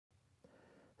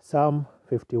Psalm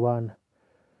 51.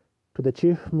 To the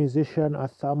chief musician, a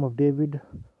psalm of David,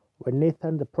 when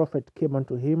Nathan the prophet came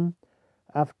unto him,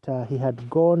 after he had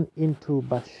gone into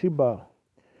Bathsheba.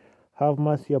 Have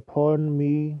mercy upon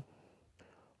me,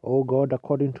 O God,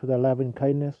 according to thy loving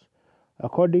kindness,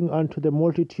 according unto the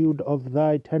multitude of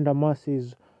thy tender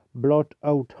mercies, blot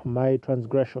out my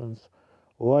transgressions.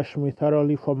 Wash me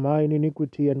thoroughly from mine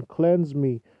iniquity, and cleanse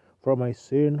me from my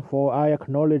sin. For I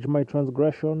acknowledge my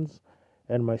transgressions,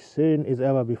 and my sin is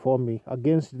ever before me.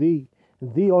 Against thee,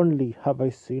 thee only, have I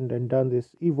sinned and done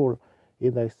this evil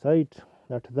in thy sight,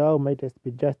 that thou mightest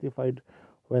be justified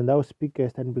when thou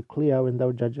speakest, and be clear when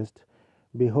thou judgest.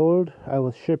 Behold, I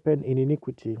was shapen in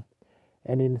iniquity,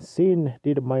 and in sin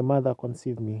did my mother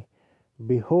conceive me.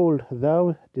 Behold,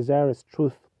 thou desirest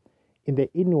truth in the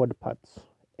inward parts,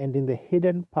 and in the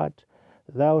hidden part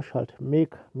thou shalt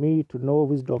make me to know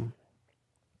wisdom.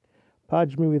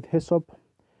 Purge me with hyssop,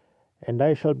 and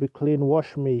I shall be clean.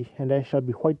 Wash me, and I shall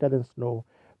be whiter than snow.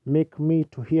 Make me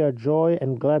to hear joy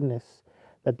and gladness,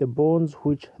 that the bones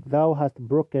which thou hast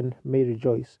broken may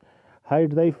rejoice.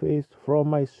 Hide thy face from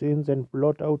my sins, and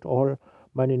blot out all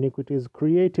mine iniquities.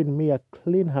 Create in me a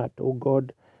clean heart, O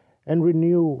God, and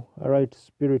renew a right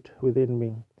spirit within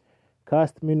me.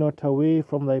 Cast me not away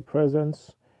from thy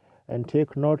presence, and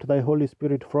take not thy Holy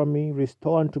Spirit from me.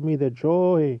 Restore unto me the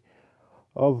joy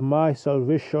of my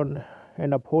salvation,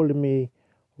 and uphold me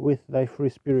with thy free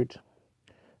spirit.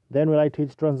 Then will I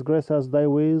teach transgressors thy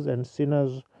ways, and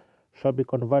sinners shall be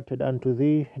converted unto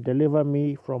thee. Deliver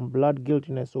me from blood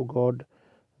guiltiness, O God,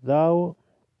 thou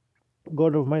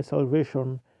God of my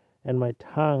salvation, and my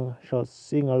tongue shall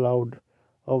sing aloud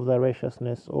of thy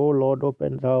righteousness. O Lord,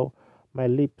 open thou my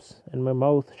lips, and my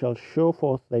mouth shall show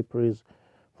forth thy praise.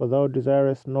 For thou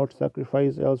desirest not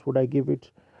sacrifice, else would I give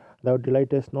it. Thou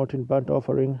delightest not in burnt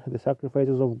offering. The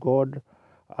sacrifices of God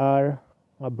are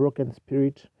a broken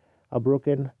spirit, a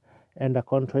broken and a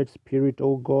contrite spirit,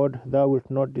 O God, thou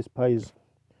wilt not despise.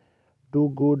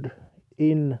 Do good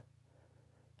in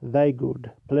thy good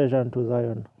pleasure unto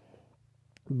Zion.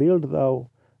 Build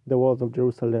thou the walls of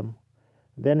Jerusalem.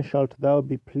 Then shalt thou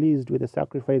be pleased with the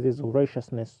sacrifices of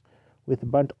righteousness, with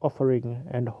burnt offering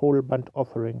and whole burnt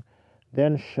offering.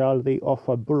 Then shall they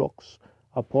offer bullocks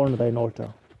upon thine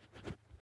altar.